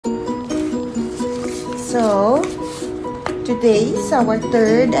So, today is our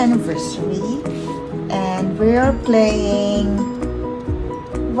 3rd anniversary and we are playing,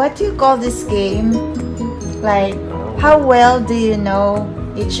 what do you call this game? Like, how well do you know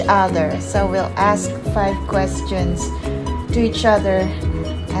each other? So we'll ask 5 questions to each other,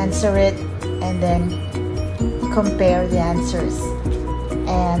 answer it, and then compare the answers.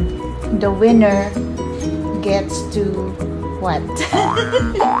 And the winner gets to what?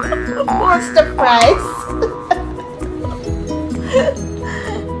 What's the prize?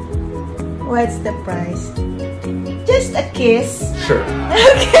 What's the prize? Just a kiss. Sure.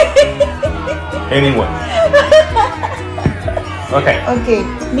 Okay. Anyone. Okay. Okay.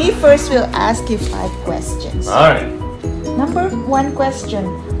 Me first will ask you 5 questions. All right. Number 1 question.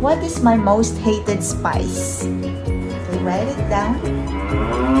 What is my most hated spice? Okay, write it down.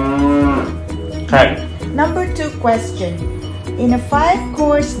 Okay. Number 2 question. In a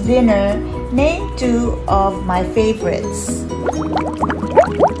 5-course dinner, name 2 of my favorites.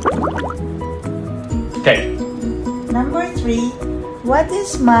 Okay. Number 3. What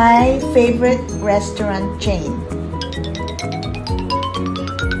is my favorite restaurant chain?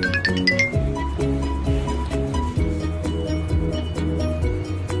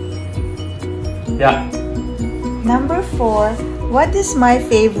 Yeah. Number 4. What is my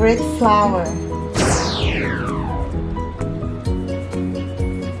favorite flower?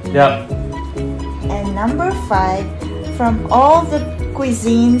 Yeah. And number 5. From all the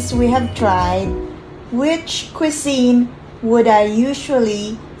cuisines we have tried, which cuisine would I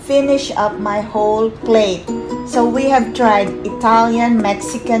usually finish up my whole plate? So we have tried Italian,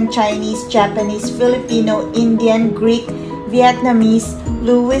 Mexican, Chinese, Japanese, Filipino, Indian, Greek, Vietnamese,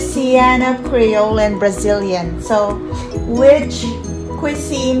 Louisiana Creole, and Brazilian. So which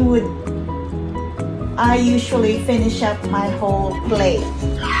cuisine would I usually finish up my whole plate?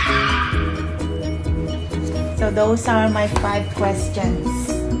 So those are my 5 questions.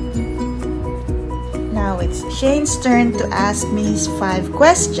 Now it's Shane's turn to ask me his 5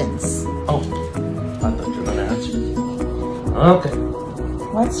 questions. Oh, I thought you were going to answer. Okay.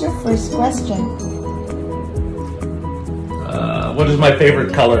 What's your first question? What is my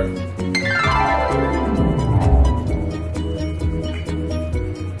favorite color?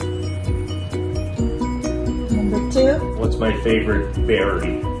 Number 2. What's my favorite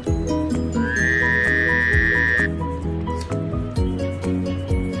berry?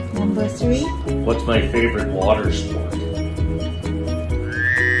 Number 3. What's my favorite water sport?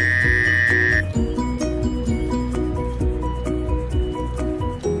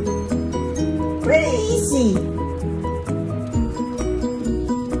 Pretty easy.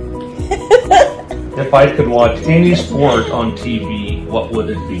 If I could watch any sport on TV, what would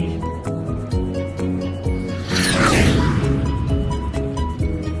it be?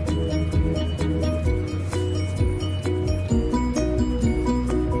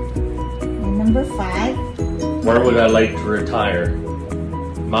 And number 5. Where would I like to retire?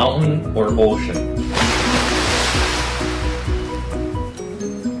 Mountain or ocean?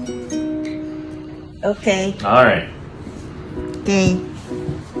 Okay. All right. Okay.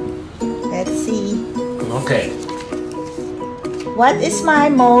 Let's see. Okay. What is my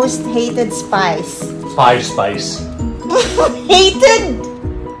most hated spice? 5 spice. Hated?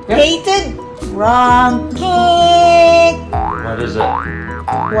 Yeah. Hated? Wrong. Kick. What is it?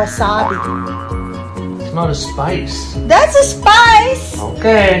 Wasabi. It's not a spice. That's a spice.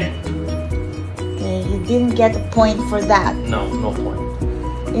 Okay. Okay, you didn't get a point for that. No, no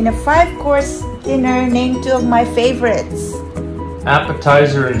point. In a 5-course dinner, name 2 of my favorites.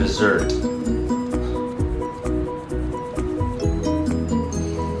 Appetizer and dessert.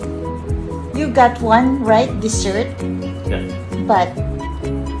 You got one right, dessert, Yeah. but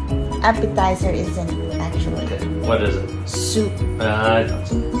appetizer isn't actually. Okay. What is it? Soup. I thought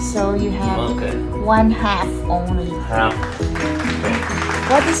so. So you have Okay. 1/2 only. Half. Okay.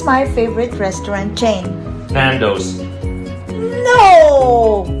 What is my favorite restaurant chain? Nando's.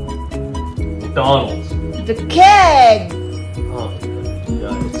 No! McDonald's. The Keg! Oh,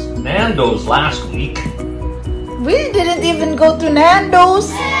 guys. Nando's last week. We didn't even go to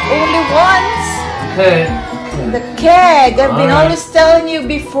Nando's. Only once. Okay. The Keg. I've been Alright. always telling you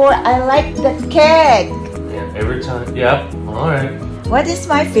before, I like the Keg. Yeah, every time. Yep. All right. What is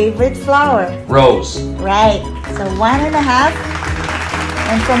my favorite flower? Rose. Right. So 1.5.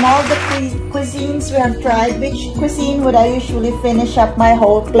 And from all the cuisines we have tried, which cuisine would I usually finish up my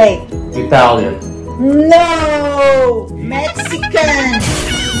whole plate? Italian. No! Mexican!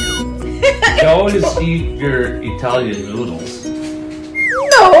 You always eat your Italian noodles.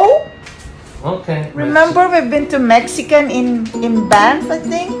 No! Okay. Remember we've been to Mexican in Banff, I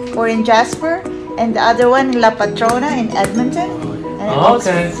think, or in Jasper, and the other one in La Patrona in Edmonton. And I also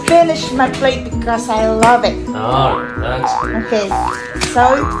Okay. finished my plate because I love it. Oh, that's. Okay,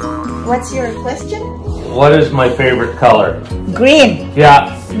 so what's your question? What is my favorite color? Green.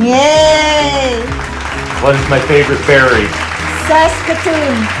 Yeah. Yay! What is my favorite berry?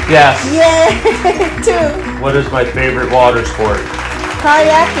 Saskatoon. Yes. Yay! Two. What is my favorite water sport?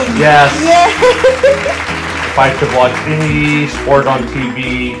 Kayaking. Yes. Yay! If I could watch any sport on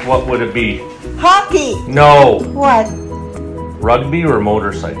TV, what would it be? Hockey. No. What? Rugby or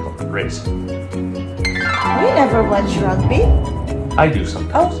motorcycle racing? We never watch rugby. I do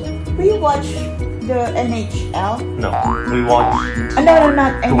sometimes. Oh, we watch the NHL. No, we watch. No,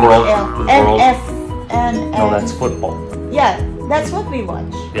 not The world- NHL. the world- NF. And No, that's football. yeah, that's what we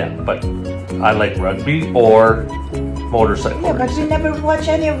watch. Yeah, but I like rugby or motorcycle Yeah, but we racing. never watch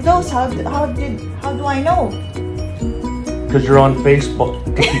any of those. How do I know? Because you're on Facebook,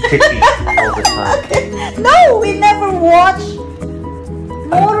 ticky all the time. No, we never watch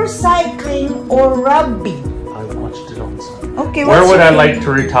motorcycling or rugby. I watched it on Sunday. Okay, Where what's would your I like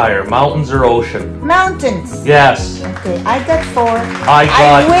favorite? to retire? Mountains or ocean? Mountains. Yes. Okay, I got 4. I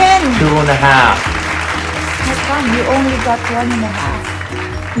got win. 2.5. How come you only got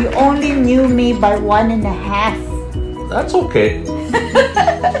 1.5? You only knew me by 1.5. That's okay.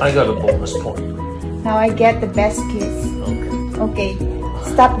 I got a bonus point. Now I get the best kiss. Okay. Okay,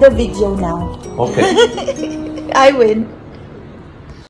 stop the video now. Okay. I win.